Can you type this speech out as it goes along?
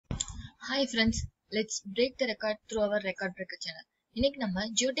Hi friends, let's break the record through our record breaker channel. இன்னைக்கு நம்ம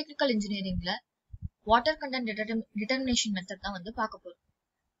geotechnical engineeringல water content determination method தான் வந்து பார்க்க போறோம்.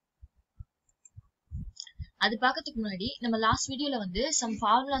 அது பார்க்கிறதுக்கு முன்னாடி நம்ம லாஸ்ட் வீடியோல வந்து some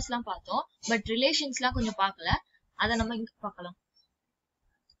formulasலாம் பார்த்தோம், but relationsலாம் கொஞ்சம் பார்க்கல. அதை நம்ம இங்க பார்க்கலாம்.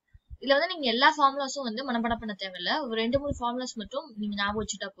 இதுல வந்து நீங்க எல்லா ஃபார்முலாஸும் வந்து மனப்பாடம் பண்ண தேவையில்ல. ஒரு 2-3 ஃபார்முலாஸ் மட்டும் நீங்க ஞாபகம்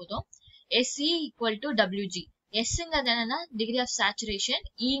வச்சுட்டா போதும். SE equal to WG. Sங்கிறது என்னன்னா degree of saturation,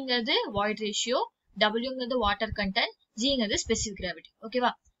 Eங்கிறது void ratio, Wங்கிறது water content, Gங்கிறது specific gravity.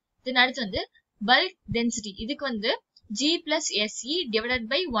 ஓகேவா? தென் அடுத்து வந்து பல்க் டென்சிட்டி. இதுக்கு வந்து G plus SE divided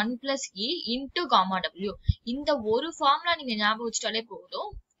by 1 plus E into gamma W. இந்த ஒரு ஃபார்முலா நீங்க ஞாபகம் வச்சுட்டாலே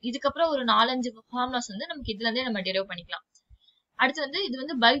போதும். இதுக்கப்புறம் ஒரு 4-5 ஃபார்முலாஸ் வந்து நமக்கு இதுல இருந்தே நம்ம டெரைவ் பண்ணிக்கலாம். அடுத்து வந்து இது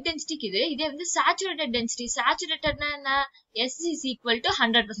வந்து பல்க் டென்சிட்டிக்கு இதே வந்து சேச்சுரேட்டட் டென்சிட்டி. சேச்சுரேட்டட்னா என்ன? S is equal to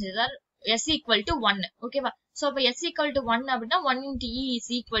 100%. அதாவது S equal to 1. ஓகேவா? சோ அப்ப S equal to 1 அப்படின்னா 1 into E is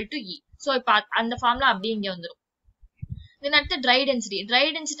equal to E. So இப்ப அந்த ஃபார்முலா அப்படியே இங்க வந்துரும். தென் அடுத்து ட்ரை டென்சிட்டி. ட்ரை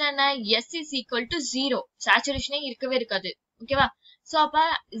டென்சிட்டி என்ன? S is equal to 0. சேச்சுரேஷனே இருக்கவே இருக்காது. ஓகேவா? சோ அப்ப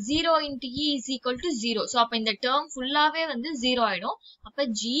 0 into E is equal to 0. So அப்ப இந்த டேர்ம் ஃபுல்லாவே வந்து 0 ஆயிடும். அப்ப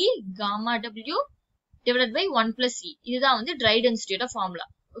G gamma W divided by 1 plus E. இதுதான் வந்து dry density ஓட ஃபார்முலா.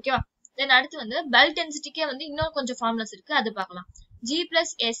 ஓகேவா? தென் அடுத்து வந்து பல்க் டென்சிட்டிக்கே வந்து இன்னும் கொஞ்சம் ஃபார்முலாஸ் இருக்கு, அது பார்க்கலாம். G plus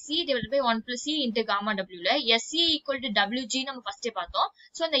SE divided by 1 plus E into gamma W ல SE equal to WG நம்ம ஃபர்ஸ்டே பார்த்தோம்.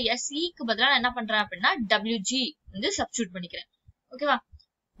 சோ இந்த SE க்கு பதிலா நான் என்ன பண்றேன் அப்படின்னா WG வந்து சப்ஸ்டிட்யூட் பண்ணிக்கிறேன். ஓகேவா?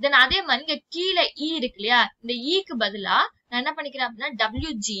 தென் அதே மாதிரி இங்க கீழே E இருக்கு இல்லையா, இந்த E க்கு பதிலா நான் என்ன பண்ணிக்கிறேன் அப்படின்னா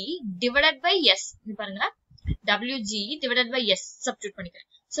WG divided by S. இது பாருங்க, WG divided by S substitute பண்ணிக்கிறேன்.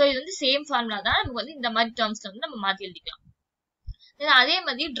 சோ இது வந்து சேம் ஃபார்முலா தான், நமக்கு வந்து இந்த மாதிரி டேர்ம்ஸ்ல வந்து நம்ம மாத்தி எழுதிக்கலாம். அதே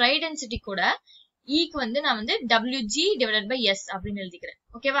மாதிரி ட்ரை டென்சிட்டி கூட க்கு வந்து நான் வந்து WG divided by S அப்படின்னு எழுதிக்கிறேன்.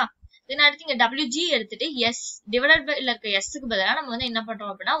 ஓகேவா? தென் அடுத்து இங்க WG எடுத்துட்டு S divided by இருக்க S க்கு பதிலா நம்ம வந்து என்ன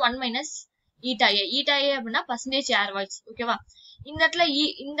பண்றோம் அப்படின்னா 1 minus eta A. eta A அப்படின்னா percentage air voids. ஓகேவா? இந்த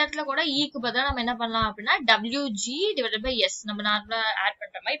இடத்துல கூட E க்கு பதிலா நம்ம என்ன பண்ணலாம் அப்படின்னா WG divided by S நம்ம நார்மலா ஆட்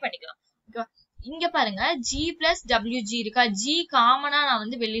பண்ற மாதிரி பண்ணிக்கலாம். ஓகேவா? இங்க பாருங்க G plus WG இருக்கா, G காமனா நான்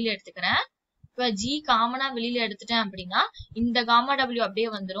வந்து வெளியில எடுத்துக்கிறேன். இப்ப G காமனா வெளியில எடுத்துட்டேன் அப்படின்னா இந்த gamma W அப்படியே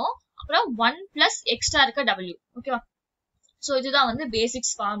வந்துரும். அப்புறம் 1 plus எக்ஸ்ட்ரா இருக்க W. ஓகேவா? சோ இதுதான் வந்து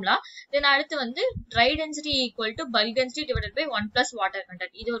பேசிக்ஸ் ஃபார்முலா. தென் அடுத்து வந்து dry density equal to bulk density divided by 1 plus water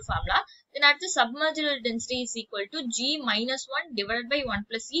content. இது ஒரு ஃபார்முலா. தென் அடுத்து submerged density is equal to G minus 1 divided by 1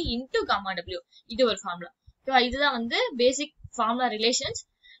 plus E into gamma W. இது ஒரு ஃபார்முலா. ஓகேவா? இதுதான் வந்து பேசிக் ஃபார்முலா ரிலேஷன்ஸ்.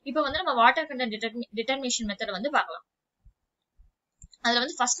 இப்போ வந்து நம்ம வாட்டர் கண்டென்ட் டிட்டர்மினேஷன் மெத்தட் வந்து பார்க்கலாம். அதுல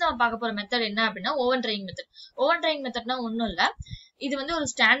வந்து ஃபர்ஸ்ட் நம்ம பார்க்க போற மெத்தட் என்ன அப்படின்னா oven drying method. Oven drying மெத்தட்னா ஒன்றும் இல்ல, இது வந்து ஒரு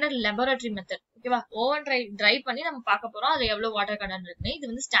ஸ்டாண்டர்ட் லெபரட்டரி மெத்தட். ஓகேவா? ஓவன் ட்ரை பண்ணி நம்ம பார்க்க போறோம் அது எவ்வளவு வாட்டர் கண்டென்ட் இருக்குன்னு. இது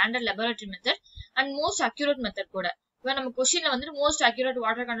வந்து standard laboratory method and most accurate method கூட. இப்போ நம்ம கொஸ்டின்ல வந்து most accurate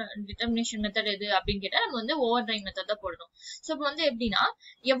water content determination method எது அப்படின்னு கேட்டா நம்ம வந்து ஓவன் ட்ரையிங் மெத்தட் தான் போடணும். ஸோ இப்போ வந்து எப்படின்னா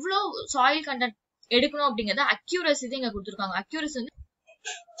எவ்வளவு சாயில் கண்டென்ட் எடுக்கணும் அப்படிங்கறத அக்யூரசி தான் இங்க கொடுத்துருக்காங்க. அக்யூரசி வந்து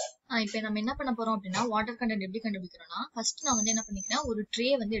இப்ப நம்ம என்ன பண்ண போறோம் அப்படின்னா வாட்டர் கண்டென்ட் எப்படி கண்டுபிடிக்கிறோம்னா ஃபர்ஸ்ட் நான் வந்து என்ன பண்ணிக்கிறேன், ஒரு ட்ரே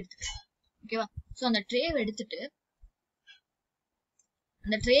வந்து எடுத்துக்கிறேன். ஓகேவா? சோ அந்த ட்ரேவை எடுத்துட்டு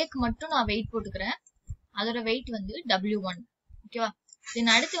அந்த ட்ரேக்கு மட்டும் நான் வெயிட் போட்டுக்கிறேன். அதோட வெயிட் வந்து W1. ஓகேவா?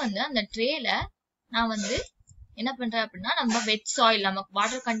 தென் அடுத்து வந்து அந்த ட்ரேல நான் வந்து என்ன பண்றேன் அப்படின்னா நம்ம வெட் சாயில், நம்ம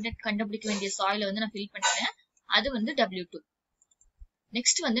வாட்டர் கண்டென்ட் கண்டுபிடிக்க வேண்டிய சாயில வந்து நான் ஃபில் பண்ணிக்கிறேன். அது வந்து W2.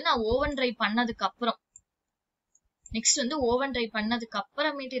 நெக்ஸ்ட் வந்து நான் ஓவன் ட்ரை பண்ணதுக்கு அப்புறம்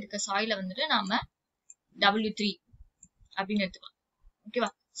அப்புறமேட்டு இருக்க சாயில வந்துட்டு நாம W3 அப்படின்னு எடுத்துக்கலாம். ஓகேவா?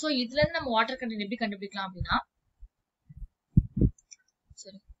 சோ இதுல இருந்து நம்ம வாட்டர் கண்டென்ட் எப்படி கண்டுபிடிக்கலாம் அப்படின்னா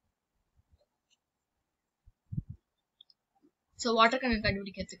சோ வாட்டர் கண்டென்ட்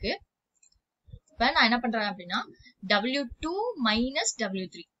கண்டுபிடிக்கிறதுக்கு இப்ப நான் என்ன பண்றேன் அப்படின்னா W2 minus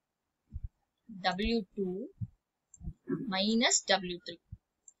W3 W2 minus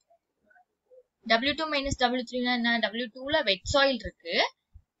W3 என்ன? W2 ல வெட் சாயில் இருக்கு,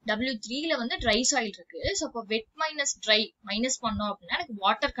 W3 ல வந்து ட்ரை சாயில் இருக்கு. சோ அப்ப வெட் மைனஸ் ட்ரை மைனஸ் பண்ணோம் அப்படின்னா எனக்கு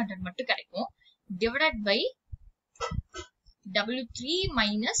வாட்டர் கண்டென்ட் மட்டும் கிடைக்கும். Divided by W3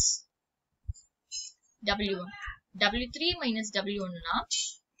 minus W1. W3 minus W1னா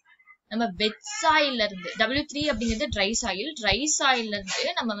நம்ம வெட் சாயில்ல இருந்து W3 அப்படிங்கிறது ட்ரை சாயில்ல இருந்து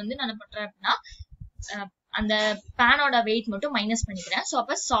நம்ம வந்து என்ன பண்றேன் அப்படின்னா அந்த பேனோட வெயிட் மட்டும் மைனஸ் பண்ணிக்கிறேன். சோ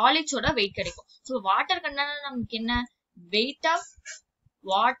அப்ப சாலிட்ஸோட வெயிட் கிடைக்கும். சோ வாட்டர் கண்டென்ட் நமக்கு என்ன? Weight of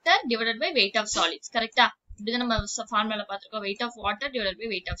water divided by weight of solids. கரெக்டா? இப்படிதான் நம்ம ஃபார்முலால பாத்துருக்கோம், weight of water divided by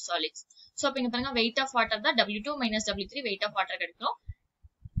weight of solids. So அப்ப இங்க பாருங்க வெயிட் ஆஃப் வாட்டர் தான் W2 minus W3 weight of water கிடைக்கும்.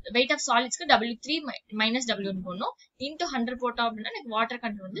 Weight of சாலிட்ஸ்க்கு W3 minus W1 போடணும். Into 100 போட்டோம் அப்படின்னா எனக்கு வாட்டர்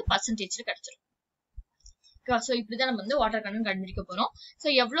கண்டென்ட் வந்து பர்சன்டேஜ்ல கிடைச்சிடும். சோ இப்படிதான் நம்ம வந்து வாட்டர் கண்டென்ட் கண்டுபிடிக்க போறோம். சோ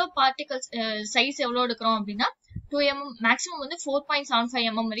எவ்வளவு பார்ட்டிகல்ஸ் சைஸ் எவ்வளவு எடுக்கிறோம் அப்படின்னா 2 mm மேக்ஸிமம் வந்து 4.75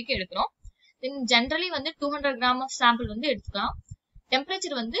 mm வரைக்கும் எடுக்கிறோம். தென் ஜென்ரலி வந்து 200 கிராம் ஆஃப் சாம்பிள் வந்து எடுத்துக்கலாம்.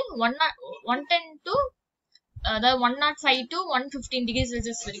 டெம்பரேச்சர் வந்து 110 to அதாவது 105 to 115 டிகிரி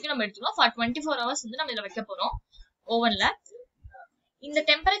செல்சியஸ் வரைக்கும் நம்ம எடுத்துக்கலாம். ஃபார் 24 ஹவர்ஸ் வந்து நம்ம இதில் வைக்க போறோம் ஓவன்ல. இந்த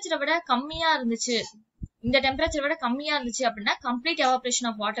டெம்பரேச்சரை விட கம்மியா இருந்துச்சு அப்படின்னா கம்ப்ளீட் எவாபரேஷன்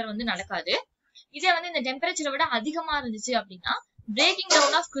ஆஃப் வாட்டர் வந்து நடக்காது. இதே வந்து இந்த டெம்பரேச்சரை விட அதிகமா இருந்துச்சு அப்படின்னா braking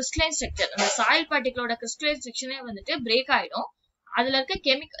down of crystalline structure, அந்த சாயில் பார்ட்டிகளோட கிறிஸ்டலைன் ஸ்ட்ரக்சரே வந்துட்டு பிரேக் ஆயிடும். அதுல இருக்க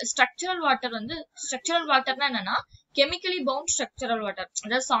ஸ்ட்ரக்சரல் வாட்டர்னா என்னன்னா கெமிக்கலி பவுண்ட் ஸ்ட்ரக்சரல் வாட்டர்,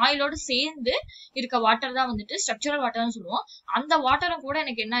 அதாவது சாயிலோட சேர்ந்து இருக்க வாட்டர் தான் வந்துட்டு ஸ்ட்ரக்சரல் வாட்டர்னு சொல்லுவோம். அந்த வாட்டரும் கூட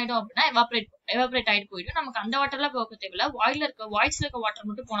எனக்கு என்ன ஆயிடும் அப்படின்னா எவாபரேட் ஆயிட்டு போயிடும். நமக்கு அந்த வாட்டர்லாம் போக தேவையில்ல, வாய்ஸ்ல இருக்க வாட்டர்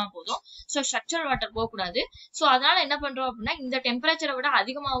மட்டும் போனா போதும். ஸோ ஸ்ட்ரக்சரல் வாட்டர் போக கூடாது. ஸோ அதனால என்ன பண்றோம் அப்படின்னா இந்த டெம்பரேச்சரை விட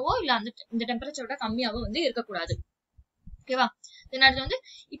அதிகமாவோ இல்ல இந்த டெம்பரேச்சரை விட கம்மியாவோ வந்து இருக்கக்கூடாது. ஓகேவா? தென் அடுத்து வந்து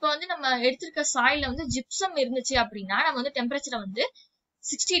இப்ப வந்து நம்ம எடுத்திருக்க சாயில வந்து ஜிப்சம் இருந்துச்சு அப்படின்னா நம்ம வந்து டெம்பரேச்சரை வந்து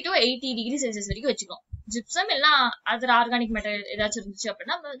 60 to 80 டிகிரி செல்சியஸ் வரைக்கும் வச்சுக்கோம். ஜிப்சம் எல்லாம் அதர் ஆர்கானிக் மெட்டீரியல் ஏதாச்சும் இருந்துச்சு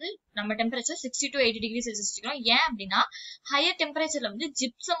அப்படின்னா நம்ம டெம்பரேச்சர் 60 to 80 டிகிரி செல்சியஸ் வச்சுக்கலாம். ஏன் அப்படின்னா ஹையர் டெம்பரேச்சர்ல வந்து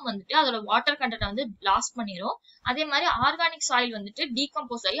ஜிப்சம் வந்துட்டு அதோட வாட்டர் கண்டென்ட் வந்து லாஸ் பண்ணிடும். அதே மாதிரி ஆர்கானிக் சாயில் வந்துட்டு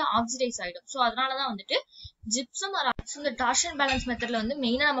டீகம்போஸ் ஆகி ஆக்சிடைஸ் ஆயிடும். ஸோ அதனாலதான் வந்துட்டு ஜிப்சம் இந்த டார்ஷன் பேலன்ஸ் மெத்தட்ல வந்து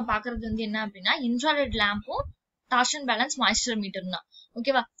மெயினா நம்ம பாக்குறது வந்து என்ன அப்படின்னா infrared லேம்பும் torsion balance moisture metre தான்.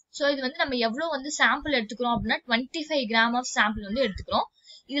 ஓகேவா? சோ இது வந்து நம்ம எவ்வளவு வந்து சாம்பிள் எடுத்துக்கிறோம் அப்படின்னா 25 கிராம் ஆஃப் சாம்பிள் வந்து எடுத்துக்கிறோம்.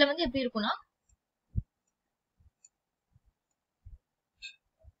 இதுல வந்து எப்படி இருக்கும்னா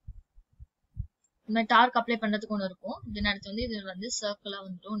நம்ம டார்க் அப்ளை பண்றதுக்கு ஒண்ணு இருக்கும். இதன் அடுத்து வந்து இது வந்து சர்க்கிளா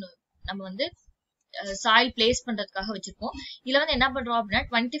வந்துட்டு ஒண்ணு நம்ம வந்து சாயில் பிளேஸ் பண்றதுக்காக வச்சிருக்கோம். இதுல வந்து என்ன பண்றோம் அப்படின்னா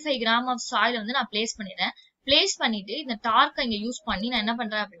 25 கிராம் ஆஃப் சாயில் வந்து நான் பிளேஸ் பண்ணிடுறேன். பிளேஸ் பண்ணிட்டு இந்த டார்க்கை இங்க யூஸ் பண்ணி நான் என்ன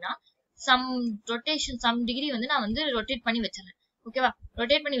பண்றேன் அப்படின்னா சம் டிகிரி வந்து நான் வந்து ரொட்டேட் பண்ணி வச்சிடறேன். ஓகேவா?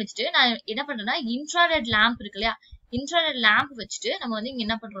 ரொட்டேட் பண்ணி வச்சுட்டு நான் என்ன பண்றேன்னா இன்ஃப்ராரெட் லேம்ப் இருக்கு இல்லையா, இன்ஃப்ராரெட் லேம்ப் வச்சுட்டு நம்ம வந்து இங்க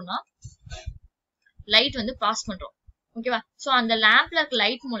என்ன பண்றோம்னா லைட் வந்து பாஸ் பண்றோம். ஓகேவா? சோ அந்த லேம்ப்ல இருக்க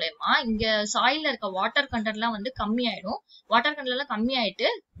லைட் மூலமா இங்க சாயில்ல இருக்க வாட்டர் கண்டென்ட் எல்லாம் வந்து கம்மி ஆயிடும். வாட்டர் கண்டென்ட் எல்லாம் கம்மி ஆயிட்டு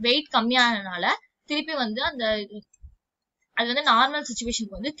வெயிட் கம்மியானதுனால திருப்பி வந்து அது வந்து நார்மல்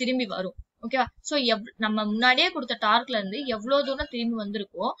சிச்சுவேஷனுக்கு வந்து திரும்பி வரும். ஓகேவா? சோ நம்ம முன்னாடியே கொடுத்த டார்க்ல இருந்து எவ்வளவு தூரம் திரும்பி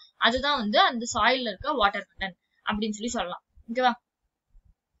வந்திருக்கோ அதுதான் வந்து அந்த சாயில்ல இருக்க வாட்டர் கண்டென்ட் அப்படின்னு சொல்லலாம். ஓகேவா?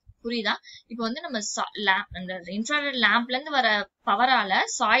 புரியுதா? இப்போ வந்து நம்ம அந்த இன்ஃப்ராரெட் லேம்ப்ல இருந்து வர பவரால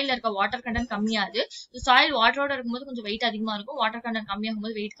சாயில்ல இருக்க வாட்டர் கண்டென்ட் கம்மியாது. சாயில் வாட்டரோட இருக்கும்போது கொஞ்சம் வெயிட் அதிகமா இருக்கும், வாட்டர் கண்டென்ட் கம்மியாகும்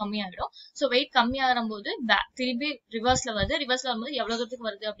போது வெயிட் கம்மியாயிடும். சோ வெயிட் கம்மியாகும் போது திரும்பி ரிவர்ஸ்ல வரும்போது எவ்வளவு தூரத்துக்கு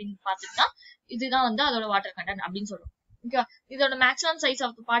வருது அப்படின்னு பார்த்துட்டு இதுதான் வந்து அதோட வாட்டர் கண்டென்ட் அப்படின்னு சொல்றோம். ஓகேவா? இதோட மேக்ஸிமம் சைஸ்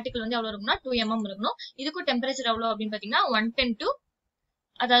ஆஃப் பார்ட்டிகல் வந்து எவ்வளவு இருக்கும்னா 2 mm இருக்கணும். இதுக்கும் டெம்பரேச்சர் எவ்வளவு அப்படின்னு பாத்தீங்கன்னா 110 to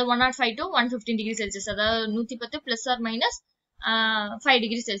அதாவது 105 to 115 டிகிரி செல்சியஸ், அதாவது 110 plus R minus 5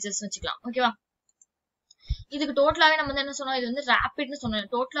 degree Celsius வச்சுக்கலாம். ஓகேவா? இதுக்கு டோட்டலாவே நம்ம வந்து என்ன சொன்னோம், இது வந்து ரேபிட்னு சொன்னோம்.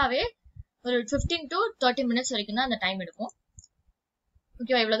 டோட்டலாவே ஒரு 15 to 30 மினிட்ஸ் வரைக்கும் தான் அந்த டைம் எடுக்கும்.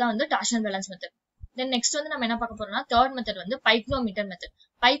 ஓகேவா? இவ்வளவுதான் வந்து torsion balance method. Then next வந்து நம்ம என்ன பார்க்க போறோம்னா தேர்ட் மெத்தட் வந்து பைக்னோமீட்டர் மெத்தட்.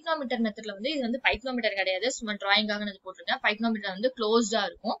 பைக்னோமீட்டர் மெத்தட்ல வந்து இது வந்து பைக்னோமீட்டர் கிடையாது, சும்மா டிராயிங்காக நான் போட்டிருக்கேன். பைக்னோமீட்டர் வந்து க்ளோஸ்டா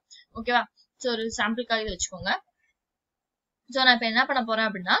இருக்கும். ஓகேவா? சோ ஒரு சாம்பிளுக்காக இதை வச்சுக்கோங்க. சோ நான் இப்ப என்ன பண்ண போறேன்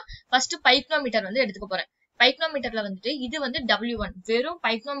அப்படின்னா ஃபர்ஸ்ட் பைக்னோமீட்டர் வந்து எடுத்துக்க போறேன். பைக்னோமீட்டர்ல வந்துட்டு இது வந்து W1, வெறும்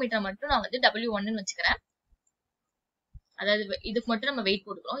பைக்னோமீட்டர் மட்டும் நான் வந்து W1 வச்சுக்கிறேன். அதாவது இதுக்கு மட்டும் நம்ம வெயிட்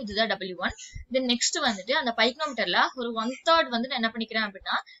போட்டுக்கிறோம். இதுதான் W1. தென் நெக்ஸ்ட் வந்துட்டு அந்த பைக்னோமீட்டர்ல ஒரு 1/3 வந்து நான் என்ன பண்ணிக்கிறேன்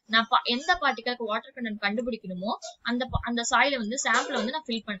அப்படின்னா நான் எந்த பார்ட்டிகளுக்கு வாட்டர் கண்டென்ட் கண்டுபிடிக்கணுமோ அந்த சாயில வந்து சாம்பிள் வந்து நான்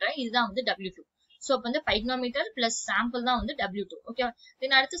ஃபில் பண்றேன். இதுதான் வந்து W2. சோ அப்ப வந்து பைக்னோமீட்டர் பிளஸ் சாம்பிள் தான் வந்து W2. ஓகே.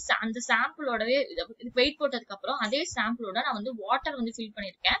 தென் அடுத்து அந்த சாம்பிளோடவே வெயிட் போட்டதுக்கு அப்புறம் அதே சாம்பிளோட நான் வந்து வாட்டர் வந்து ஃபில்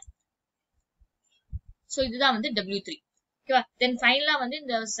பண்ணிருக்கேன். சோ இதுதான் வந்து W3. ஓகேவா? தென் ஃபைனலா வந்து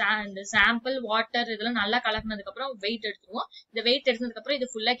இந்த சாம்பிள் வாட்டர் இதெல்லாம் நல்லா கலக்குனதுக்கு அப்புறம் வெயிட் எடுத்துருவோம். இந்த வெயிட் எடுத்ததுக்கு அப்புறம் இது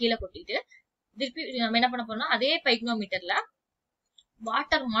ஃபுல்லா கீழே கொட்டிட்டு திருப்பி நம்ம என்ன பண்ண போறோம்னா அதே பைக்னோமீட்டர்ல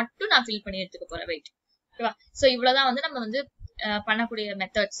வாட்டர் மட்டும் நான் ஃபில் பண்ணி எடுத்துக்க போறேன் வெயிட். ஓகேவா? சோ இவ்வளவுதான் வந்து நம்ம வந்து பண்ணக்கூடிய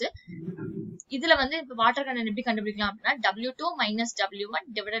மெத்தட்ஸ். இதுல வந்து இப்ப வாட்டர் கண்டென்ட் எப்படி கண்டுபிடிக்கலாம் அப்படின்னா W2 minus W1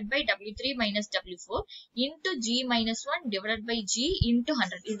 divided by W3 minus W4 into G minus 1 divided by G into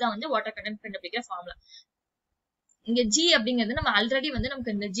 100. இதுதான் வந்து வாட்டர் கண்டென்ட் கண்டுபிடிக்கிற ஃபார்முலா. இங்க G அப்படிங்கிறது நம்ம ஆல்ரெடி வந்து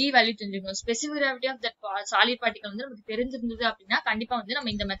நமக்கு இந்த G வேல்யூ தெரிஞ்சுக்கணும். Specific gravity of that solid particle வந்து நமக்கு தெரிஞ்சிருந்தது அப்படின்னா கண்டிப்பா வந்து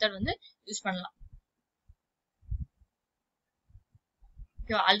நம்ம இந்த மெத்தட் வந்து யூஸ் பண்ணலாம்.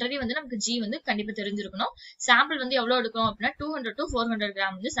 ஆல்ரெடி வந்து நமக்கு G வந்து கண்டிப்பா தெரிஞ்சிருக்கணும். சாம்பிள் வந்து எவ்வளவு எடுக்கணும் அப்படின்னா 200 to 400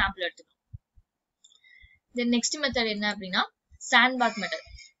 கிராம் வந்து சாம்பிள் எடுத்துக்கணும். தென் நெக்ஸ்ட் மெத்தட் என்ன அப்படின்னா சாண்ட் பாத் மெத்தட்.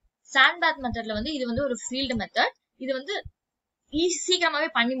 சாண்ட் பாத் மெத்தட்ல வந்து இது வந்து ஒரு ஃபீல்டு மெத்தட். இது வந்து சீக்கிரமாவே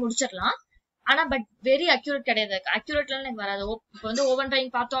பண்ணி முடிச்சிடலாம். ஆனா பட் வெரி அக்யூரேட் கிடையாது. அக்யூரேட்ல எனக்கு வராது. இப்போ வந்து ஓவன்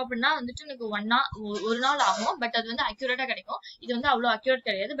ட்ரைங் பார்த்தோம் அப்படின்னா வந்துட்டு எனக்கு ஒரு நாள் ஆகும். பட் அது வந்து அக்யூரேட்டா கிடைக்கும். இது வந்து அவ்வளவு அக்யூரேட்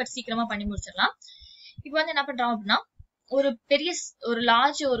கிடையாது. பட் சீக்கிரமா பண்ணி முடிச்சிடலாம். இப்போ வந்து என்ன பண்றோம் அப்படின்னா ஒரு பெரிய ஒரு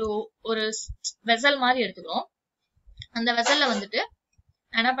லார்ஜ் ஒரு வெசல் மாதிரி எடுத்துக்கிறோம். அந்த வெசல்ல வந்துட்டு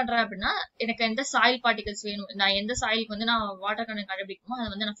என்ன பண்றேன் அப்படின்னா எனக்கு எந்த சாயில் பார்ட்டிகல்ஸ் வேணும், நான் எந்த சாயிலுக்கு வந்து நான் வாட்டர் கண்டென்ட் கண்டுபிடிக்குமோ அதை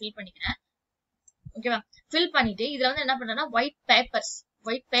வந்து நான் ஃபில் பண்ணிக்கிறேன். ஓகேவா? ஃபில் பண்ணிட்டு இதுல வந்து என்ன பண்றேன்னா ஒயிட்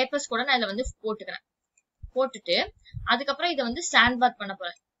பேப்பர்ஸ் கூட நான் இதுல வந்து போட்டுக்கிறேன். போட்டுட்டு அதுக்கப்புறம் இதை வந்து சாண்ட் பாத் பண்ண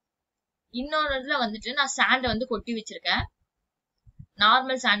போறேன். இன்னொரு இதுல வந்துட்டு நான் சாண்டை வந்து கொட்டி வச்சிருக்கேன்.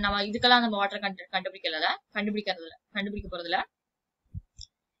 நார்மல் சாண்ட், நம்ம இதுக்கெல்லாம் நம்ம வாட்டர் கண்டென்ட் கண்டுபிடிக்க போறதுல.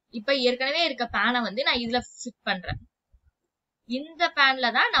 இப்ப ஏற்கனவே இருக்க பேனை வந்து நான் இதுல ஃபிட் பண்றேன். இந்த பேன்ல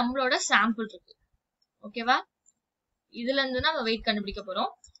தான் நம்மளோட சாம்பிள் இருக்கு. ஓகேவா? இதுல இருந்து நம்ம வெயிட் கண்டுபிடிக்க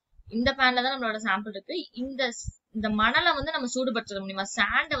போறோம். இந்த பேன்ல தான் நம்மளோட சாம்பிள் இருக்கு. இந்த மணலை வந்து நம்ம சூடுபடுத்த முடியுமா?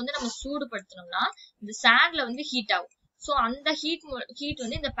 சாண்டை வந்து நம்ம சூடுபடுத்தணும்னா இந்த சாண்ட்ல வந்து ஹீட் ஆகும். சோ அந்த ஹீட்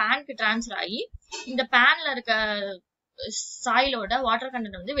வந்து இந்த பேனுக்கு டிரான்ஸ்ஃபர் ஆகி இந்த பேன்ல இருக்க சாயிலோட வாட்டர்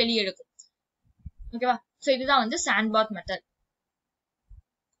கண்டென்ட் வந்து வெளியே எடுக்கும். ஓகேவா? சோ இதுதான் வந்து சாண்ட் பாத் மெத்தட்.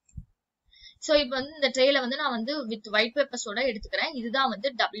 சோ இப்போ வந்து இந்த ட்ரேல வந்து நான் வந்து வித் ஒயிட் பேப்பர்ஸோட எடுத்துக்கிறேன். இதுதான் வந்து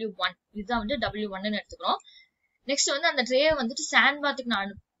W1. இதுதான் வந்து W1ன்னு எடுத்துக்கிறோம். நெக்ஸ்ட் வந்து அந்த ட்ரே வந்துட்டு சாண்ட் பாத்துக்கு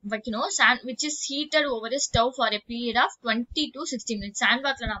நான் வைக்கணும். which is heated over a stove for a period of 20 to 60 minutes. Sand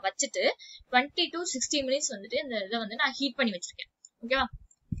பாத்ல நான் வச்சுட்டு 20 to 60 minutes வந்துட்டு இந்த இதை வந்து நான் ஹீட் பண்ணி வச்சிருக்கேன். ஓகேவா?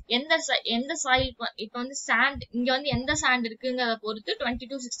 எந்த சாயில் இப்ப வந்து சாண்ட் இங்க வந்து எந்த சாண்ட் இருக்குங்கிறத பொறுத்து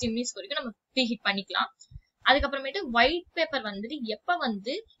 20 to 60 minutes வரைக்கும் நம்ம ப்ரீ ஹீட் பண்ணிக்கலாம். அதுக்கப்புறமேட்டு ஒயிட் பேப்பர் வந்துட்டு எப்ப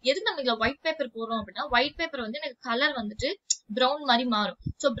வந்து எதுக்கு நம்ம இதுல ஒயிட் பேப்பர் போடுறோம் அப்படின்னா ஒயிட் பேப்பர் வந்து எனக்கு கலர் வந்துட்டு பிரவுன் மாதிரி மாறும்.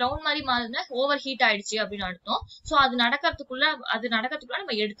 சோ பிரவுன் மாதிரி மாறுதுன்னா ஓவர் ஹீட் ஆயிடுச்சு அப்படின்னு அர்த்தம். சோ அது நடக்கிறதுக்குள்ள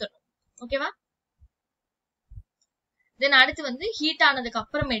நம்ம எடுத்துடணும். ஓகேவா? தென் அடுத்து வந்து ஹீட் ஆனதுக்கு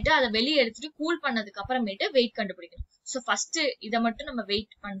அப்புறமேட்டு அதை வெளியே எடுத்துட்டு கூல் பண்ணதுக்கு அப்புறமேட்டு வெயிட் கண்டுபிடிக்கணும். சோ ஃபர்ஸ்ட் இதை மட்டும் நம்ம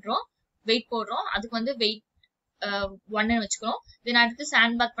வெயிட் போடுறோம். அதுக்கு வந்து வெயிட் 1 வச்சுக்கிறோம். தென் அடுத்து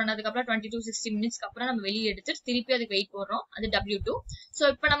சாண்ட் பாத் பண்ணதுக்கு அப்புறம் 20 to 60 மினிட்ஸ்க்கு அப்புறம் நம்ம வெளியே எடுத்து திருப்பி அதுக்கு வெயிட் போடுறோம். அது W2. சோ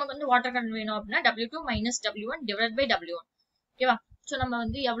இப்போ நமக்கு வந்து வாட்டர் கண்டென்ட் வேணும் அப்படின்னா W2 minus W1 divided by W1. ஓகேவா? சோ நம்ம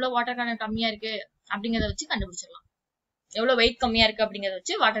வந்து எவ்வளவு வாட்டர் கண்டென்ட் கம்மியா இருக்கு அப்படிங்கறத வச்சு கண்டுபிடிச்சிடலாம். எவ்வளவு வெயிட் கம்மியா இருக்கு அப்படிங்கறத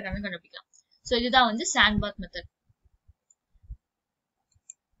வச்சு வாட்டர் கண்டென்ட் கண்டுபிடிக்கலாம். சோ இதுதான் வந்து சாண்ட் பாத் மெத்தட்.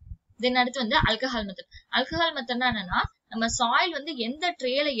 தென் அடுத்து வந்து ஆல்கஹால் மெத்தட். ஆல்கஹால் மெத்தட்னா என்னன்னா நம்ம சாயில் வந்து எந்த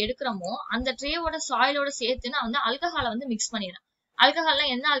ட்ரேல எடுக்கிறோமோ அந்த ட்ரேவோட சாயிலோட சேர்த்து நான் வந்து ஆல்கஹாலை வந்து மிக்ஸ் பண்ணிடுறேன். ஆல்கஹால்ல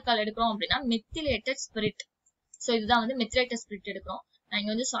என்ன ஆல்கஹால் எடுக்கிறோம் அப்படின்னா மெத்திலேட்டட் ஸ்பிரிட். சோ இதுதான் வந்து மெத்திலேட்டட் ஸ்பிரிட் எடுக்கிறோம். நான்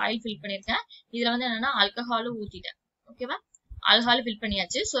இங்க வந்து சாயில் ஃபில் பண்ணிருக்கேன். இதுல வந்து என்னன்னா ஆல்கஹாலும் ஊத்திட்டேன். ஓகேவா? ஆல்கஹால் ஃபில்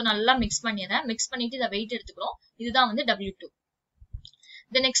பண்ணியாச்சு. சோ நல்லா மிக்ஸ் பண்ணிடுறேன். மிக்ஸ் பண்ணிட்டு இதை வெயிட் எடுத்துக்கிறோம். இதுதான் வந்து W2.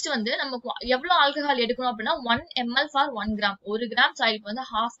 நெக்ஸ்ட் வந்து நமக்கு எவ்வளவு ஆல்கஹால் எடுக்கணும் அப்படின்னா 1 ml for 1 gram. 1 கிராம் சாயிலுக்கு வந்து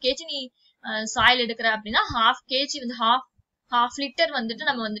 1/2 kg நீ சாயில் எடுக்கிற அப்படின்னா 1/2 kg வந்து 1/2 லிட்டர் வந்துட்டு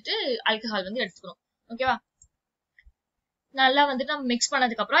நம்ம வந்துட்டு ஆல்கஹால் வந்து எடுத்துக்கணும். ஓகேவா? நல்லா வந்துட்டு நம்ம மிக்ஸ்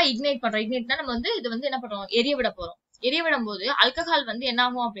பண்ணதுக்கு அப்புறம் இக்னைட் பண்றோம். இக்னைட்னா நம்ம வந்து இது வந்து என்ன பண்றோம், எரிய விட போறோம். எரிய விடும் போது ஆல்கஹால் வந்து என்ன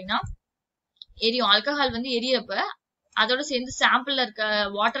ஆகும் அப்படின்னா எரியும். ஆல்கஹால் வந்து எரியப்ப அதோட சேர்ந்து சாம்பிள்ல இருக்க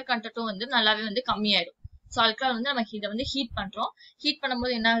வாட்டர் கண்டென்ட்டும் வந்து நல்லாவே வந்து கம்மியாயிடும். சோ ஆல்கஹால் வந்து நம்ம இதை வந்து ஹீட் பண்றோம். ஹீட்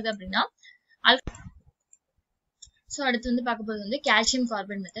பண்ணும்போது என்ன ஆகுது அப்படின்னா சோ அடுத்து வந்து பார்க்க போது வந்து கால்சியம்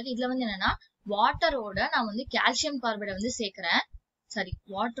கார்பைட் மெத்தட். இதுல வந்து என்னன்னா வாட்டரோட நான் வந்து கால்சியம் கார்பைடை வந்து சேர்க்கிறேன். சாரி,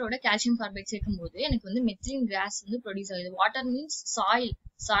 வாட்டரோட கால்சியம் கார்பைட் சேர்க்கும் போது எனக்கு வந்து மெத்திலின் கேஸ் வந்து ப்ரொடியூஸ் ஆகுது. வாட்டர் மீன்ஸ்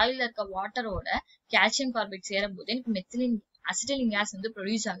சாயில்ல இருக்க வாட்டரோட கால்சியம் கார்பைட் சேரும் போது எனக்கு மெத்திலின் அசிட்டிலின் கேஸ் வந்து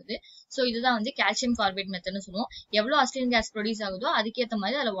ப்ரொடியூஸ் ஆகுது. சோ இதுதான் வந்து கால்சியம் கார்பைட் மெத்தட்னு சொல்லுவோம். எவ்வளவு அசிட்டிலின் கேஸ் ப்ரொடியூஸ் ஆகுதோ அதுக்கேற்ற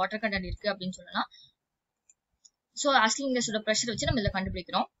மாதிரி அதுல வாட்டர் கண்டென்ட் இருக்கு அப்படின்னு சொல்லலாம். சோ அசிட்டிலின் கேஸோட ப்ரெஷர் வச்சு நம்ம இதை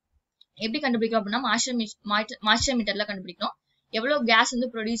கண்டுபிடிக்கிறோம். எப்படி கண்டுபிடிக்கிறோம் அப்படின்னா மாய்ஸ்சர் மீட்டர்ல கண்டுபிடிக்கிறோம். எவ்வளவு கேஸ் வந்து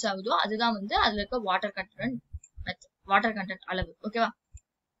ப்ரொடியூஸ் ஆகுதோ அதுதான் வந்து அதுல இருக்க வாட்டர் கண்டென்ட் அளவு. ஓகேவா?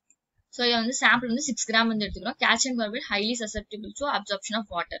 சோ இதை வந்து சாம்பிள் வந்து 6 கிராம் வந்து எடுத்துக்கிறோம். Calcium carbide highly சசெப்டிபிள் to absorption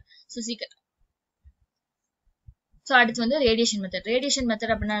of water. So அடுத்து வந்து ரேடியேஷன் மெத்தட். ரேடியேஷன்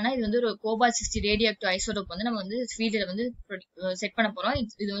மெத்தட் அப்படின்னா இது வந்து ஒரு கோபால்ட் 60 ரேடியோ ஆக்டிவ் ஐசோடோப் வந்து நம்ம வந்து ஃபீல்டுல வந்து செட் பண்ண போறோம்.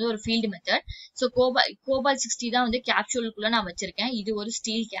 இது வந்து ஒரு ஃபீல்டு மெத்தட். சோ கோபால்ட் 60 தான் வந்து கேப்சூலுக்குள்ள நான் வச்சிருக்கேன். இது ஒரு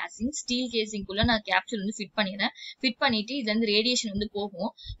ஸ்டீல் கேசிங்குள்ள நான் கேப்சூல் வந்து ஃபிட் பண்ணிடுறேன். ஃபிட் பண்ணிட்டு இதுல இருந்து ரேடியேஷன் வந்து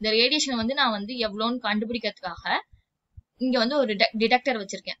போகும். இந்த ரேடியேஷன் வந்து நான் வந்து எவ்வளோன்னு கண்டுபிடிக்கிறதுக்காக இங்க வந்து ஒரு டிடெக்டர்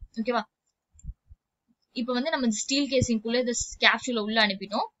வச்சிருக்கேன். ஓகேவா? இப்ப வந்து நம்ம ஸ்டீல் கேசிங்குள்ள இந்த கேப்சூல உள்ள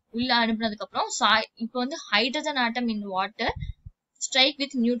அனுப்பிட்டோம். உள்ள அனுப்பினதுக்கு அப்புறம் இப்ப வந்து hydrogen atom in water strike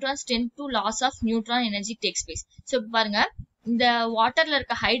with neutrons ten to loss of neutron energy takes place. So பாருங்க, இந்த வாட்டர்ல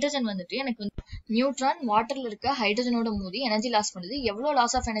இருக்க ஹைட்ரஜன் வந்துட்டு எனக்கு வந்து நியூட்ரான் வாட்டர்ல இருக்க ஹைட்ரஜனோட மோதி எனர்ஜி லாஸ் பண்ணுது. எவ்வளவு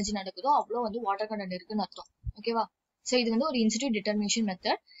லாஸ் ஆஃப் எனர்ஜி நடக்குதோ அவ்வளவு வந்து வாட்டர் கண்டென்ட் இருக்குன்னு அர்த்தம். ஓகேவா? ஸோ இது வந்து ஒரு இன்ஸ்டிடியூட் டிட்டர்மினேஷன்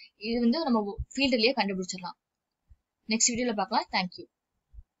மெத்தட். இது வந்து நம்ம ஃபீல்டுலயே கண்டுபிடிச்சிடலாம். நெக்ஸ்ட் வீடியோல பார்க்கலாம். தேங்க்யூ.